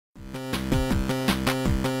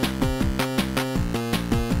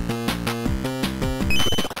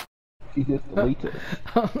You just deleted.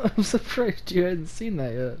 I'm surprised you hadn't seen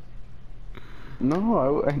that yet.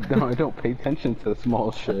 No, I don't pay attention to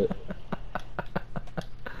small shit.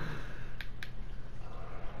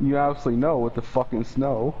 You obviously know with the fucking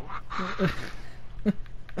snow.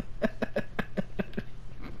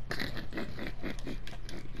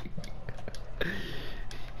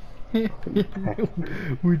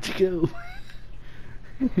 Where'd you go?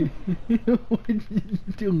 What did you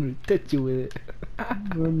do? I'm gonna touch you with it.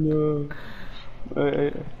 Oh no.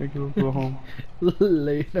 I go home.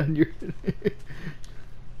 Lay it on your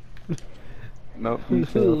Nope, you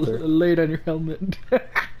stay out there. lay it on your helmet.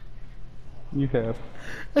 You have.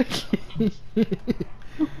 Okay.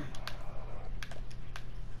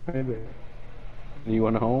 Right there. You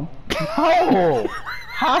want home? No!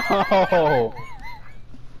 How?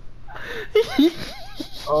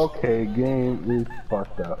 Okay, game is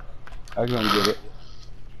fucked up. I'm gonna get it.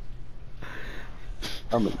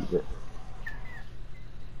 I'm gonna eat it.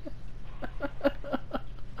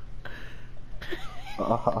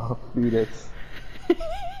 Fetus.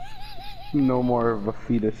 No more of a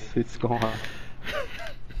fetus. It's gone.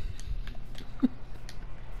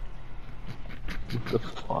 What the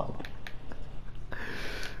fuck?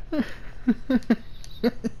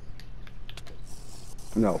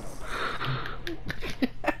 No.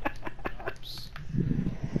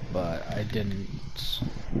 But I didn't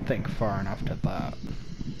think far enough to that.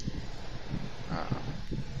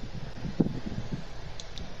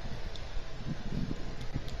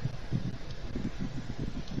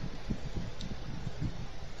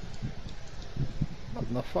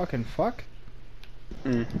 What the fucking fuck?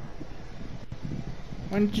 Mm.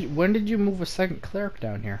 When did you move a second cleric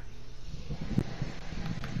down here?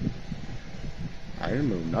 I didn't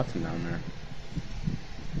move nothing down there.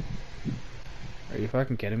 Are you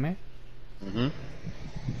fucking kidding me? Mm-hmm.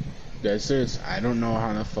 That's serious. I don't know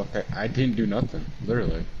how the fuck I didn't do nothing.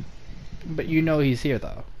 Literally. But you know he's here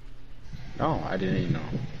though. No, I didn't even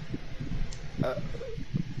know.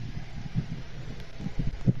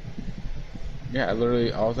 Yeah,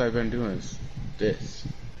 literally all I've been doing is this.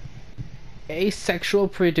 Asexual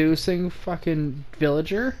producing fucking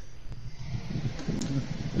villager?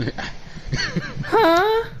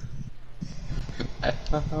 Huh?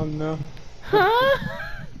 Oh no. Huh?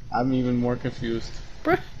 I'm even more confused.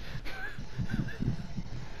 Bruh.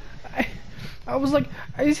 I was like,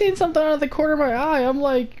 I seen something out of the corner of my eye. I'm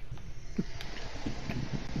like,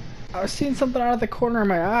 I was seeing something out of the corner of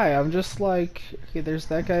my eye. I'm just like, okay, there's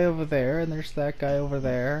that guy over there, and there's that guy over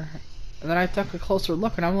there. And then I took a closer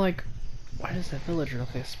look, and I'm like, why does that villager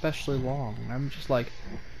look especially long? And I'm just like,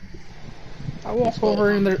 I walk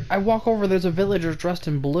over, and there's a villager dressed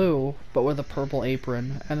in blue, but with a purple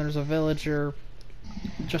apron, and there's a villager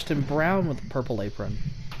just in brown with a purple apron.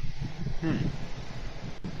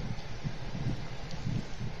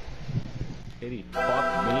 Kitty,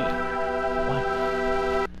 fuck me. What?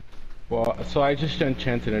 Well, so I just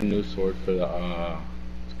enchanted a new sword for the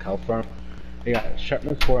cow farm. I got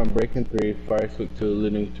sharpness 4 and breaking 3, fire sweep 2,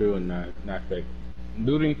 looting 2, and knife egg.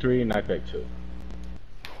 Looting 3, knife egg 2.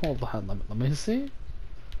 Hold on, let me see. You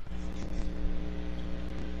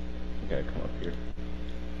gotta come up here.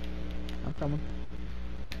 I'm coming.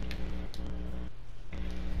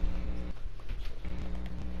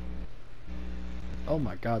 Oh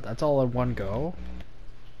my god, that's all in one go?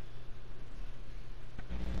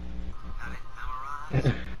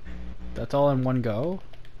 That's all in one go?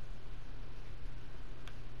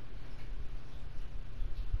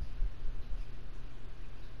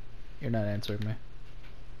 You're not answering me.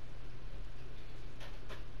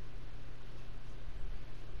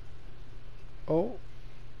 Oh.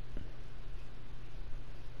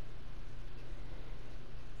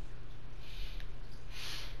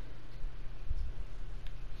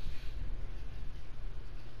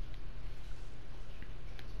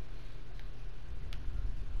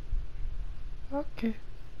 Okay.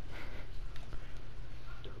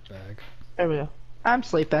 Bag. There we go. I'm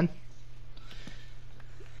sleeping.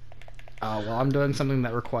 Well, I'm doing something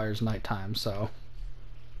that requires nighttime, so.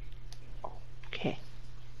 Okay.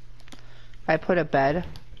 I put a bed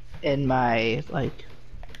in my, like,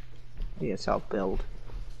 I guess I'll build.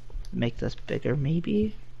 Make this bigger,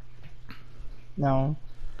 maybe? No.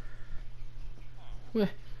 Wait,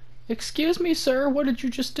 excuse me, sir, what did you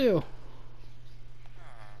just do?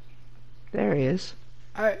 There he is.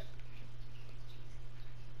 I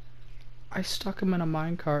stuck him in a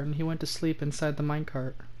minecart and he went to sleep inside the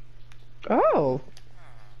minecart. Oh!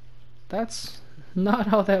 That's not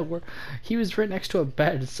how that works. He was right next to a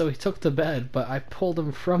bed, so he took the bed, but I pulled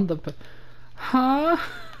him from the bed. Huh?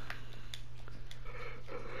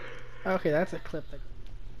 Okay, that's a clip that...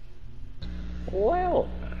 Well.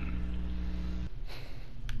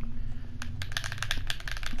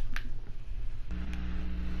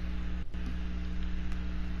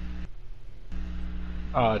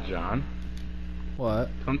 John. What?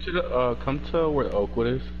 Come to where Oakwood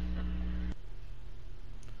is.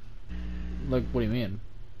 Like, what do you mean?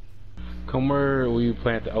 Come where we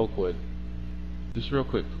plant the Oakwood. Just real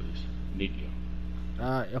quick, please. Need you.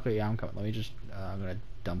 Okay, yeah, I'm coming. Let me just, I'm gonna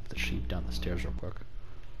dump the sheep down the stairs real quick.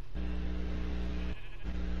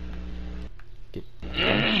 Get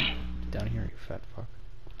down here, you fat fuck.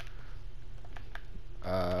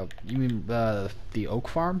 You mean, the oak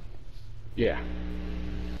farm? Yeah.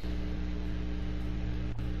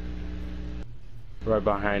 Right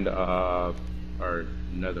behind, our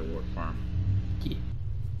netherwort farm. Yeah.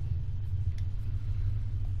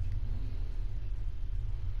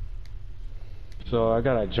 So I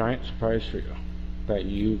got a giant surprise for you that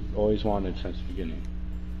you always wanted since the beginning.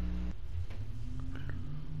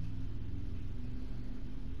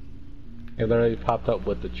 It literally popped up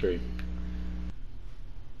with the tree.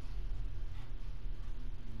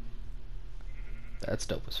 That's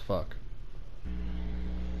dope as fuck.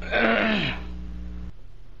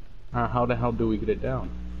 How the hell do we get it down?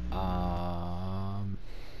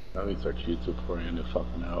 Let me search YouTube for you and it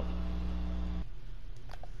fucking out.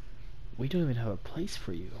 We don't even have a place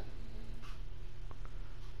for you.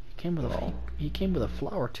 He came with he came with a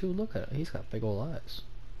flower too. Look at it. He's got big old eyes.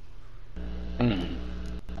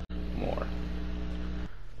 More.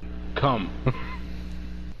 Come.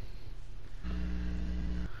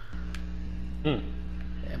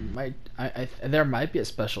 It might. There might be a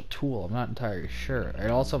special tool. I'm not entirely sure.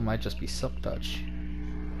 It also might just be silk touch.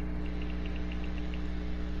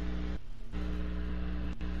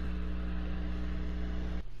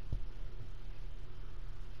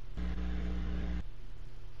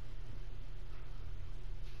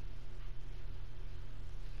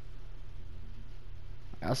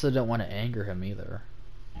 I also don't want to anger him either.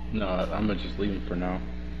 No, I'm gonna just leave him for now.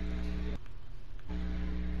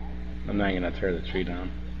 I'm not gonna tear the tree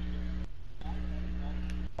down.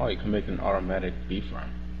 Oh, you can make an automatic bee farm.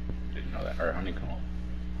 Didn't know that. Or honeycomb.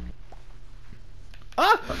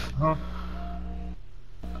 Ah! Huh?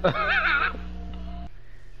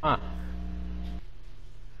 Huh.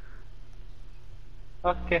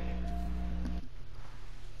 Okay.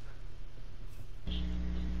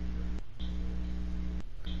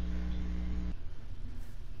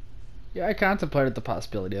 Yeah, I contemplated the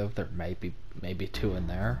possibility of there might be maybe two in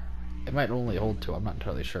there. It might only hold two. I'm not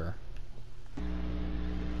entirely sure.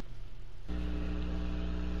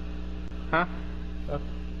 Huh?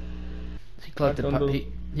 He collected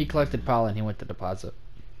he collected pollen. He went to deposit.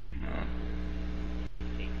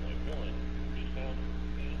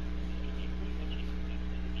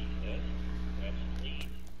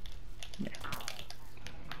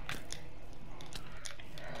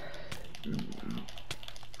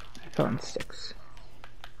 Phone 6.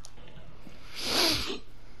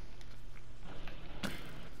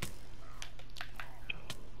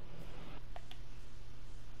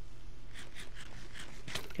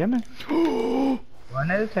 Come on.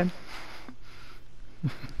 1 out of 10.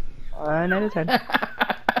 1 out of 10.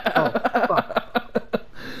 Oh, fuck.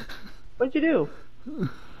 What'd you do?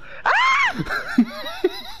 Ah!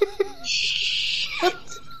 Shit!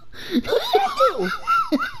 What'd you do?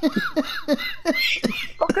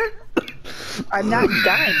 Fucker! I'm not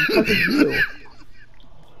dying because of you.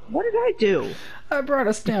 What did I do? I brought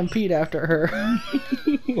a stampede after her. I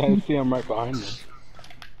see him right behind me.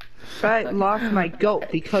 I lost my goat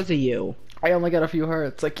because of you. I only got a few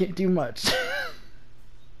hearts. I can't do much.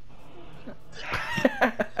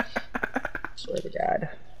 Swear to God.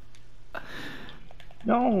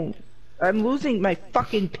 No. I'm losing my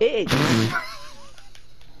fucking pig.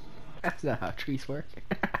 That's not how trees work.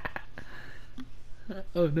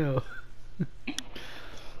 Oh no.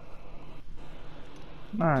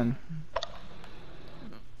 Come on.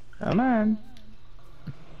 Come on.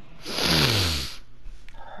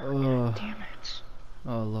 Oh. Damn it.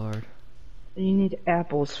 Oh lord. You need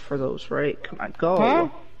apples for those, right? Come on, go. Huh?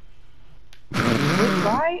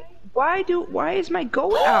 Why is my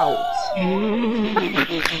goat out?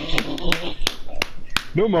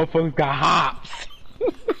 No motherfuckers got hops.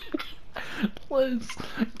 Liz,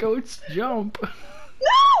 goats jump.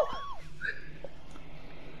 No!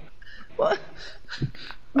 What?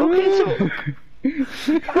 Okay, so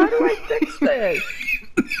how do I fix this?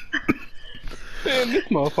 Damn, this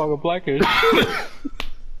motherfucker blackish.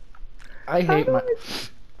 I hate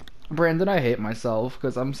Brandon, I hate myself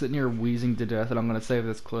because I'm sitting here wheezing to death and I'm gonna save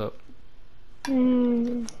this clip.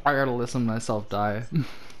 I gotta listen to myself die.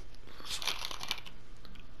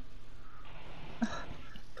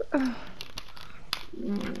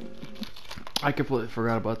 I completely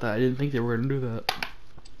forgot about that. I didn't think they were gonna do that.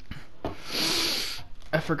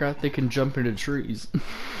 I forgot they can jump into trees.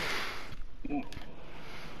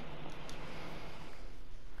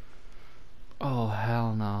 Oh,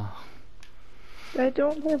 hell no. I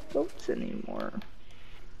don't have boats anymore.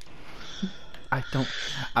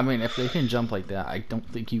 I mean, if they can jump like that, I don't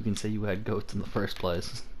think you can say you had goats in the first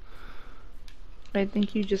place. I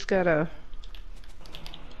think you just gotta...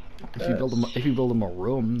 If you build them a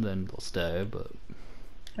room, then they'll stay, but...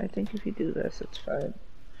 I think if you do this, it's fine.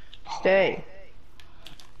 Stay.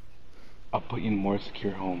 I'll put you in a more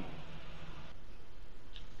secure home.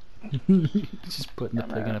 Just putting the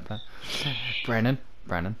pig in a pen.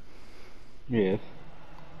 Brandon? Yes.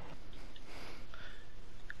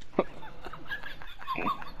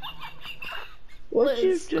 What'd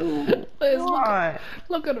you do? Liz, What?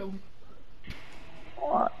 look at him.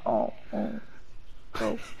 What? Oh.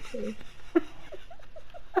 Okay. Come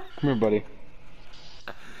here, buddy.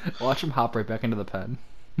 Watch him hop right back into the pen.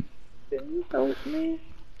 Can you help me?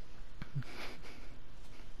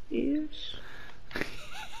 Yes.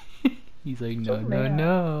 He's like, So mad.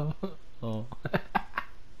 no. Oh.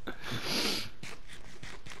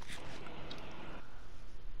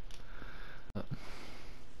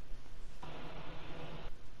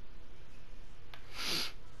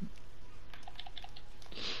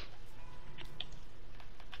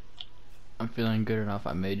 I'm feeling good enough.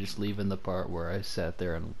 I may just leave in the part where I sat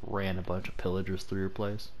there and ran a bunch of pillagers through your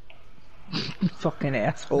place. Fucking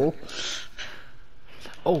asshole.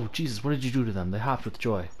 Oh, Jesus, what did you do to them? They hopped with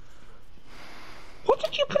joy. What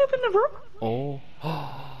did you put up in the room?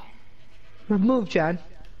 Oh. Remove, John.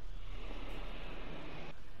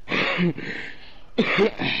 There,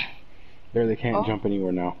 they can't jump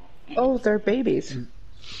anywhere now. Oh, they're babies.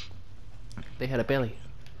 They had a belly.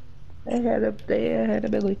 They had a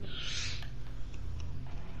belly.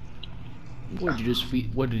 What did you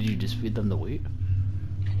just feed them the wheat?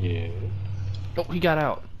 Yeah. Oh, he got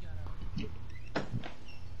out.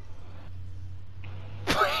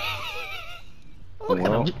 Look at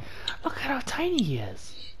him. Look at how tiny he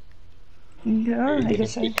is. Yeah, I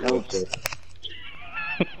guess I don't.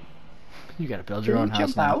 You gotta build your own Can you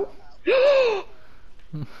house jump now.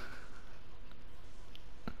 out?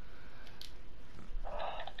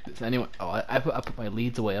 Does anyone? Oh, I put my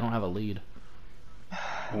leads away. I don't have a lead.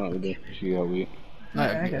 Oh, she got wheat. No,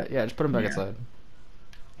 Yeah, yeah, just put him back inside.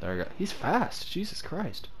 There we go. He's fast. Jesus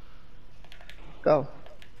Christ. Go.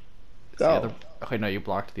 It's Go. the other... Okay, no, you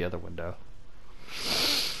blocked the other window.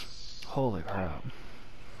 Holy crap.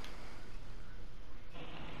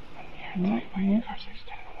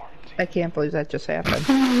 I can't believe that just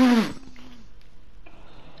happened.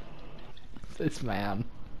 This man.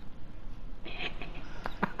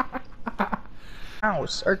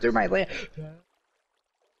 House or through my land.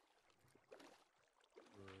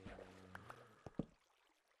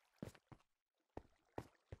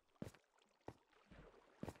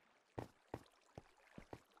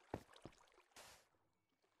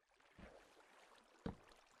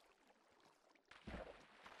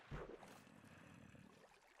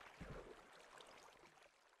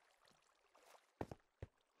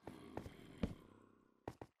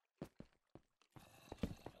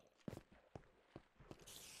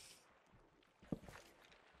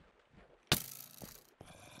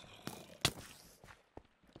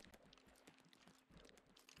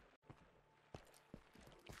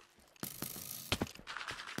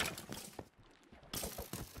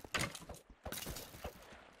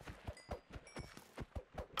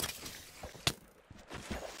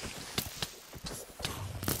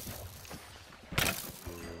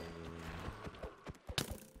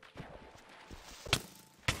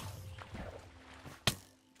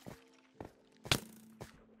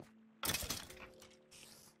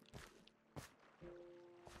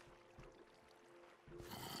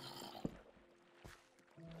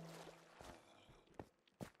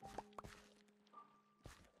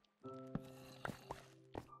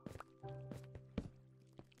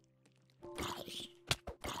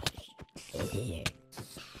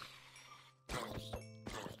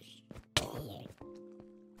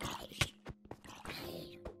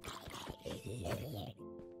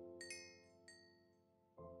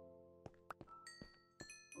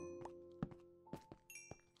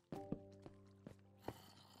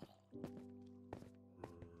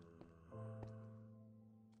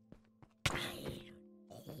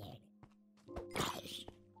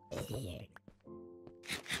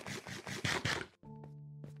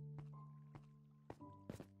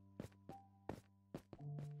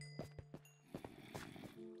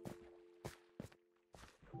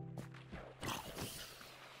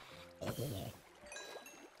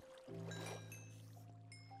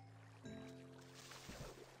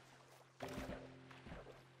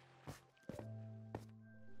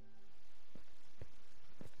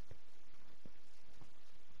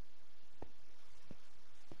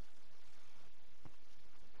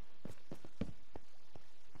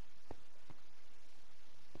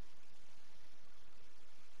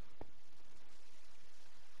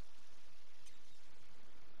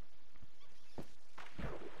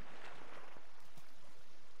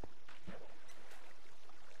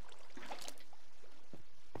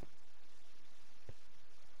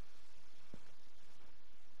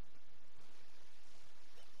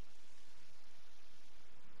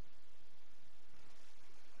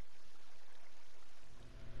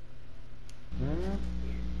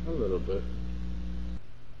 A little bit.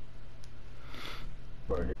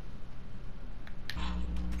 Right.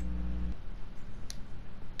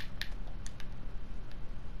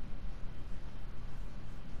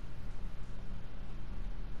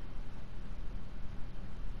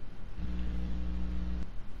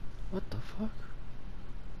 What the fuck?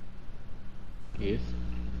 Yes.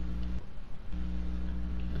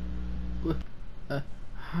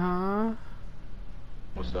 Huh?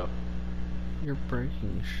 What's up? You're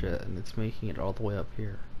breaking shit and it's making it all the way up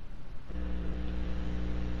here.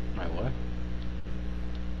 My what?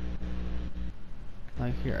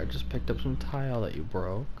 Like here, I just picked up some tile that you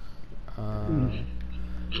broke.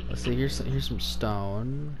 Let's see, here's some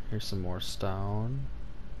stone. Here's some more stone.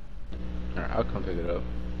 Alright, I'll come pick it up.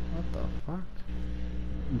 What the fuck?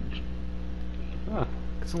 Huh.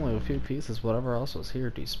 It's only a few pieces. Whatever else was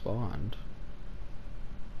here despawned.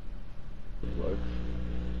 What?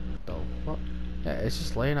 The fuck? Yeah, it's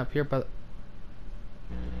just laying up here, but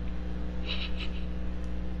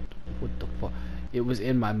what the fuck? It was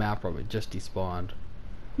in my map room. It just despawned.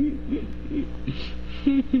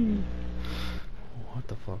 What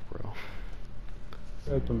the fuck, bro?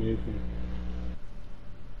 That's amazing.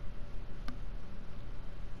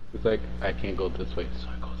 It's like, I can't go this way, so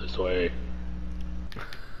I go this way.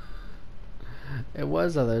 It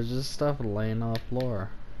was there's just stuff laying on the floor.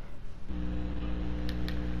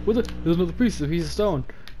 What the? There's another piece of stone.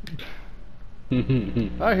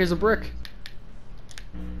 Ah, here's a brick.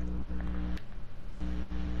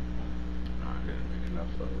 I didn't make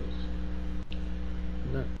enough of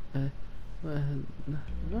this.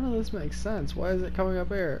 None of this makes sense. Why is it coming up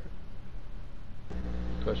here?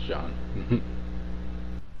 Trust John.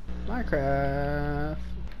 Minecraft.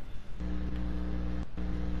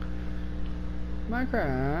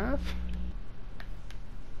 Minecraft.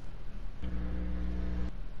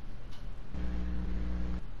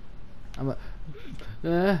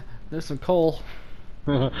 There's some coal.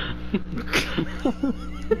 What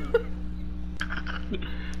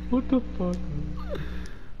the fuck?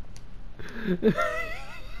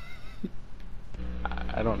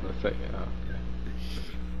 I don't know. Say, okay.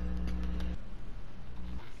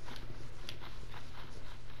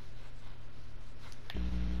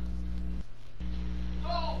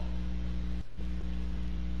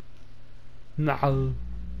 No.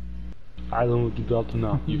 I don't want to do that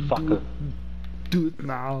now, you fucker. Do it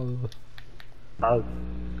now. Nah.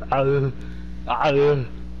 I'll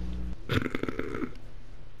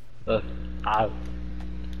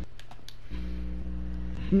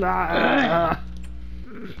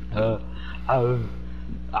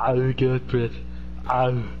get it.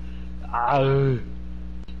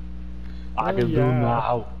 I can do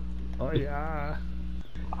now. Oh yeah.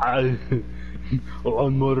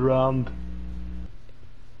 One more round.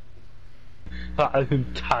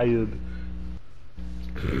 I'm tired.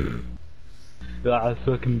 Ah,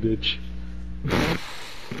 fucking bitch.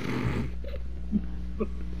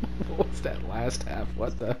 What's that last half?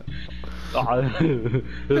 What the? Fuck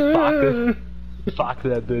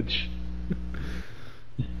that bitch.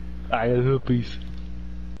 I got herpes.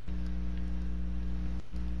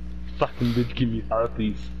 Fucking bitch, give me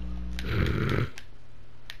herpes.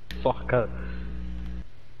 Fuck her.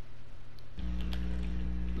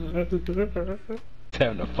 It's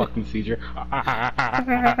having a fucking seizure. What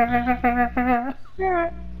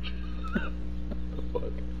the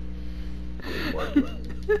fuck?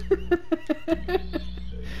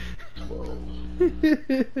 12.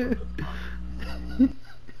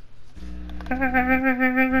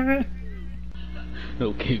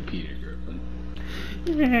 Okay, Peter Griffin.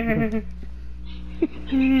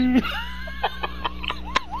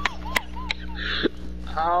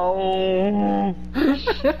 Ow!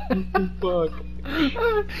 Fuck.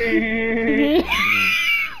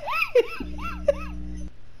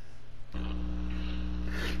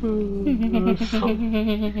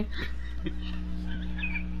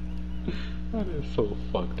 That is so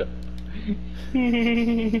fucked up. How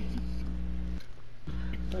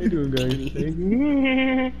you doing, guys?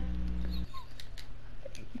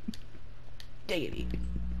 Diggity.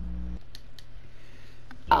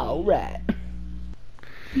 Alright.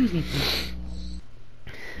 I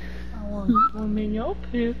want some in your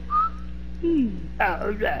pit.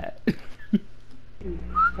 Alright.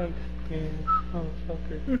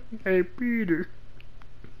 Hey, Peter.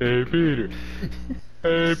 Hey, Peter.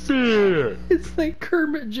 Hey, Peter. It's like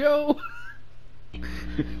Kermit Joe.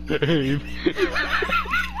 Hey.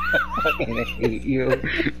 I hate you.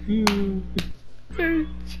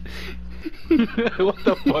 What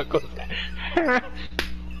the fuck was that?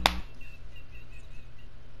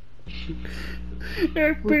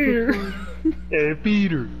 Hey, Peter. Hey,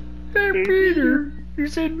 Peter. Hey, Peter. You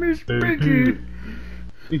said Miss Piggy.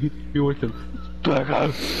 You want some back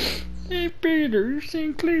out? Hey, Peter. You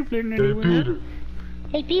seen Cleveland Hey, anywhere? Peter.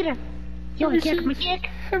 Hey, Peter. You want to kick my dick?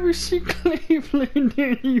 Have you seen Cleveland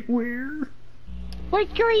anywhere? Where's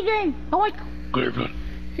Cleveland? I want... Cleveland.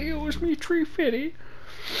 He owes me $350.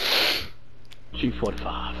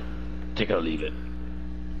 G45. Take it or leave it.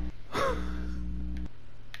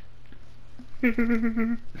 What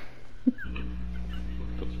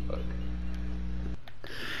the fuck?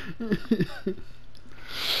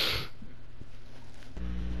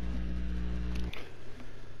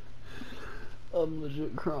 I'm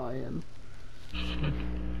legit crying.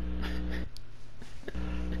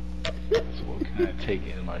 So what can I take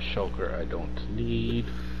in my shulker I don't need? I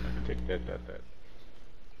can take that.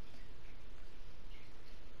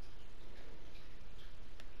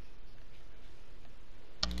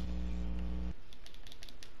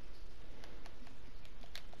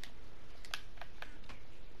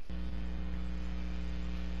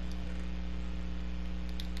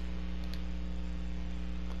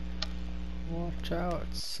 Watch out,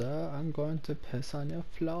 sir. I'm going to piss on your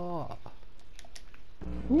floor.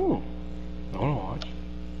 Ooh. I wanna watch.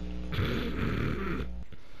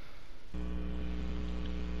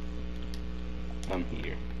 I'm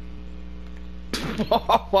here.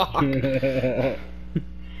 Oh, fuck.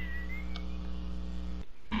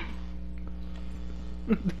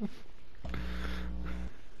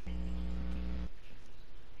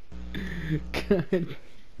 God.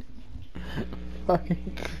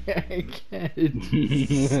 Fucking I can't.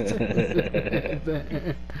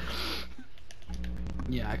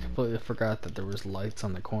 Yeah, I completely forgot that there was lights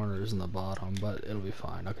on the corners and the bottom, but it'll be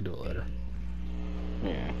fine. I can do it later.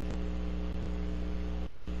 Yeah.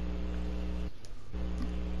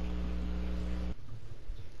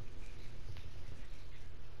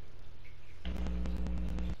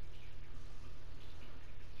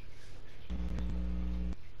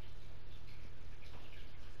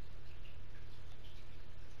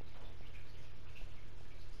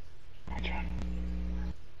 Hi, John.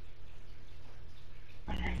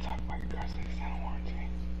 I'm here to talk about your car's extended warranty.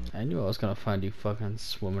 I knew I was gonna find you fucking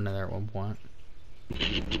swimming in there at one point.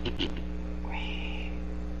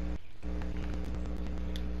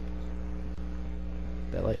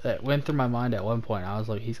 That went through my mind at one point. I was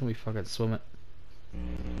like, he's gonna be fucking swimming.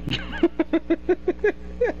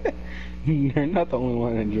 You're not the only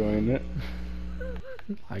one enjoying it.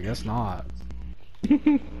 I guess not.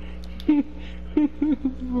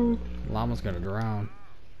 Llama's gonna drown.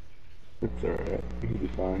 It's alright. He'll be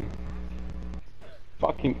fine.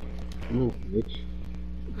 Fucking move, bitch.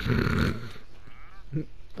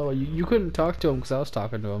 Oh, you couldn't talk to him because I was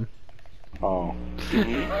talking to him. Oh.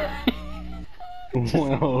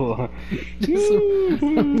 Well. Just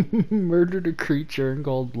murdered a creature in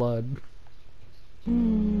cold blood.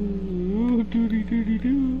 Ooh, doody doody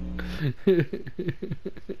doo.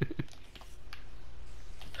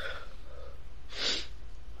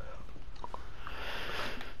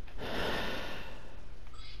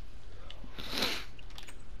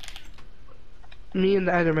 Me and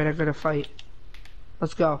the Enderman are gonna fight.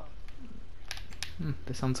 Let's go.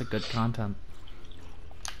 This sounds like good content.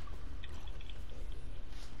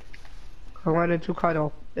 I wanted to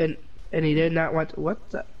cuddle, and he did not want to.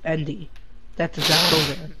 What's the Andy? That's a Zach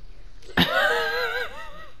over.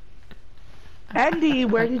 Andy,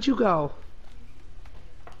 where did you go?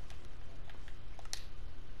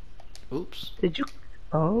 Oops. Did you?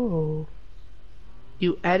 Oh.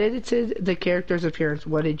 You edited the character's appearance.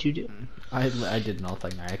 What did you do? I did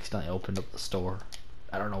nothing. I accidentally opened up the store.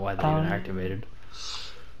 I don't know why that even activated.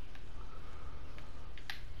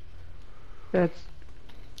 That's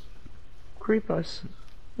creep us.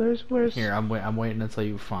 Where's Here, I'm waiting until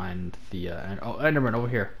you find the oh, Enderman over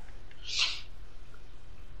here.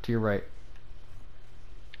 To your right.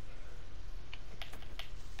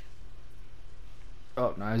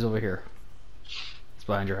 Oh, no, he's over here. It's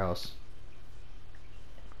behind your house.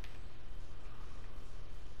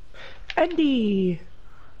 Andy!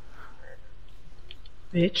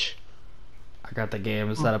 Bitch. I got the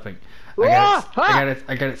game set up in. Ah!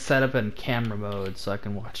 I got it set up in camera mode so I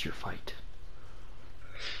can watch your fight.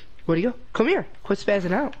 Where'd he go? Come here. Quit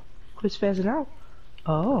spazzing out. Quit spazzing out.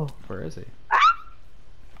 Oh. Where is he?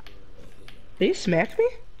 Did he smack me?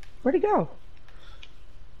 Where'd he go?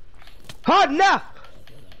 Oh, no!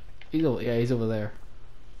 Yeah, he's over there.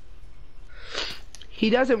 He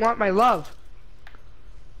doesn't want my love.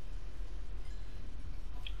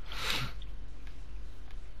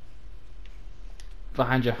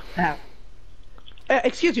 Behind you. Ow.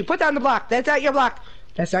 Excuse you, put down the block. That's not your block.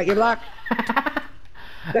 That's not your block.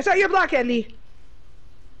 That's not your block, Andy.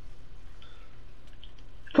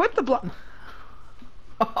 Put the block.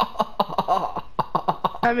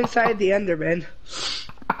 I'm inside the Enderman.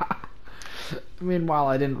 Meanwhile,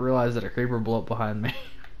 I didn't realize that a creeper blew up behind me.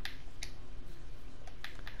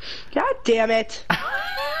 God damn it.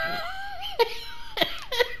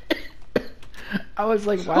 I was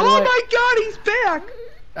like, why Oh my god, he's back!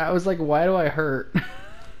 I was like, why do I hurt?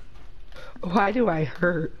 Why do I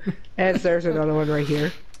hurt? As there's another one right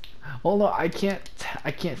here. Well, no, I can't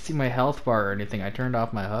see my health bar or anything. I turned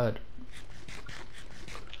off my HUD.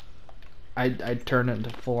 I turned it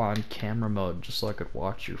into full-on camera mode just so I could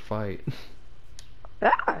watch your fight.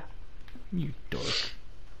 Ah! You dork.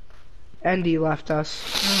 Andy left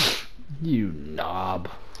us. You knob.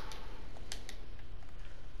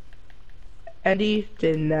 Andy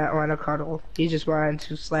did not want to cuddle. He just wanted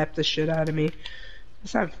to slap the shit out of me.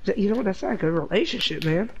 That's not, you know what? That's not a good relationship,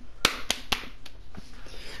 man.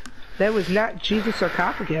 That was not Jesus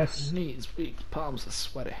sarcophagus. Knees weak, palms are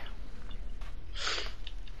sweaty.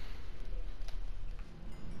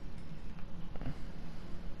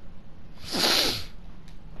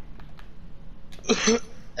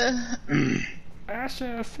 I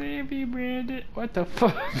shall save you, Brandon. What the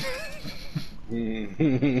fuck?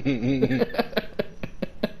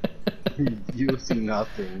 You see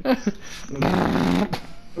nothing. No.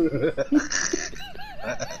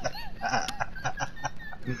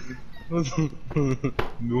 My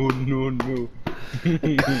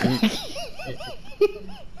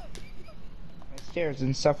stairs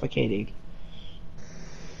and suffocating.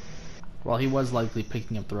 Well, he was likely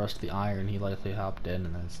picking up the rest of the iron. He likely hopped in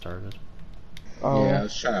and then started. Oh. Yeah, I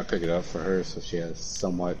was trying to pick it up for her so she has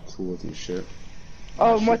somewhat tools and shit.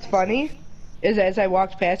 Oh, and what's funny is as I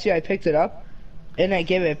walked past you, I picked it up and I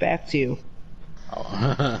gave it back to you.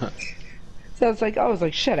 Oh. So it's like, I was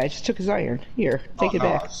like, shit, I just took his iron. Here, take it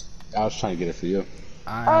back. I was trying to get it for you.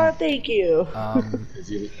 Oh, thank you. I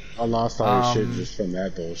lost all your shit just from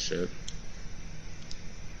that bullshit.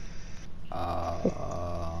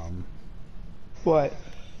 What?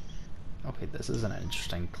 Okay, this is an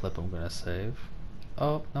interesting clip I'm gonna save.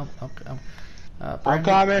 Oh, no, okay. I'm Brandon,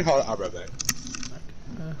 coming. Hold on, I'll be right back.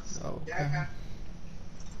 okay.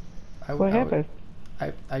 What happened?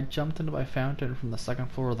 I jumped into my fountain from the second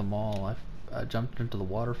floor of the mall. I jumped into the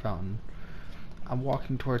water fountain. I'm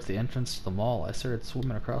walking towards the entrance to the mall. I started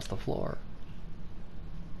swimming across the floor.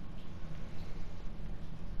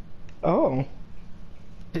 Oh.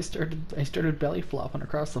 I started belly flopping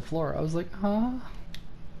across the floor. I was like, huh?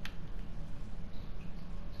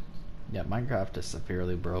 Yeah, Minecraft is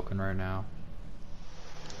severely broken right now.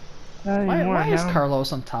 Why is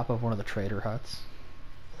Carlos on top of one of the trader huts?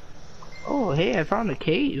 Oh, hey, I found a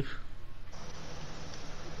cave.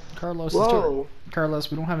 Carlos, Whoa.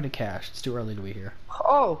 Carlos, we don't have any cash. It's too early to be here.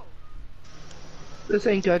 Oh. This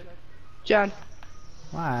ain't good. John,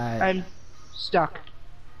 Why? I'm stuck.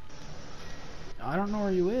 I don't know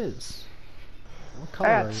where you is. What I color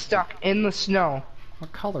are got you? stuck in the snow.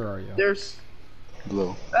 What color are you? There's...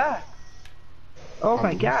 Blue. Ah. Oh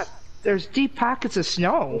my god. There's deep pockets of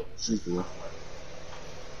snow. She's blue.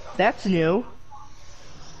 That's new.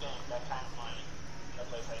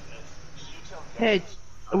 Hey,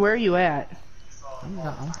 where are you at?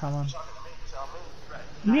 I'm coming.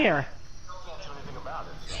 Here.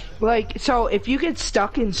 Like, so if you get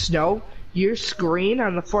stuck in snow, your screen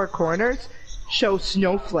on the four corners shows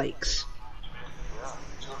snowflakes.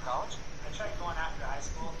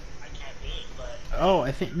 Oh,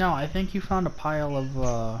 I think you found a pile of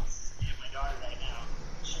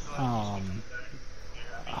I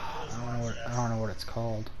don't know what it's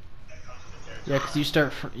called. Yeah, cause you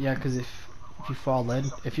start. Cause if you fall in,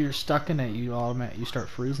 if you're stuck in it, you start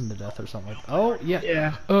freezing to death or something. Like, oh yeah.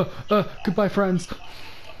 Yeah. Goodbye, friends.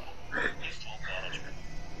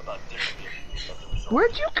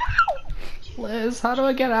 Where'd you go? Liz, how do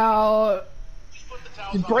I get out?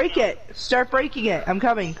 Break it. Start breaking it. I'm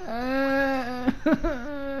coming.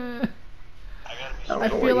 I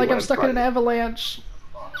feel like I'm stuck in an avalanche.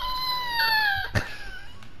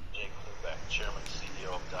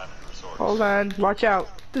 Hold on, watch out.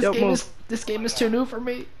 Don't move. This game is too new for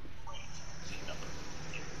me.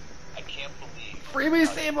 I can't believe Free me,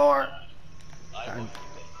 Seymour. I believe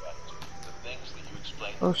the things that you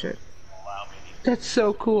explained Oh shit. allow me to That's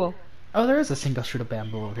so cool. Oh, there is a single shoot of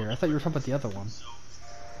bamboo over here. I thought you were talking about the other one.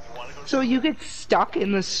 So you get stuck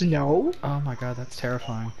in the snow? Oh my god, that's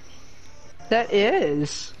terrifying. That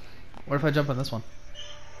is. What if I jump on this one?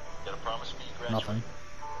 get a promise me you graduate Nothing.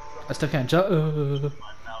 I still can't jump. $5,000 to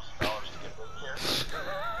get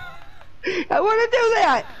rid here. I want to do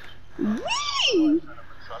that! Whee!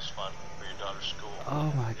 Trust fund for your daughter's school.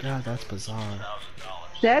 Oh my god, that's bizarre.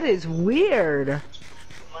 $1,000. That is weird.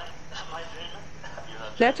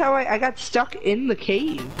 That's how I got stuck in the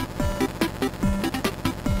cave.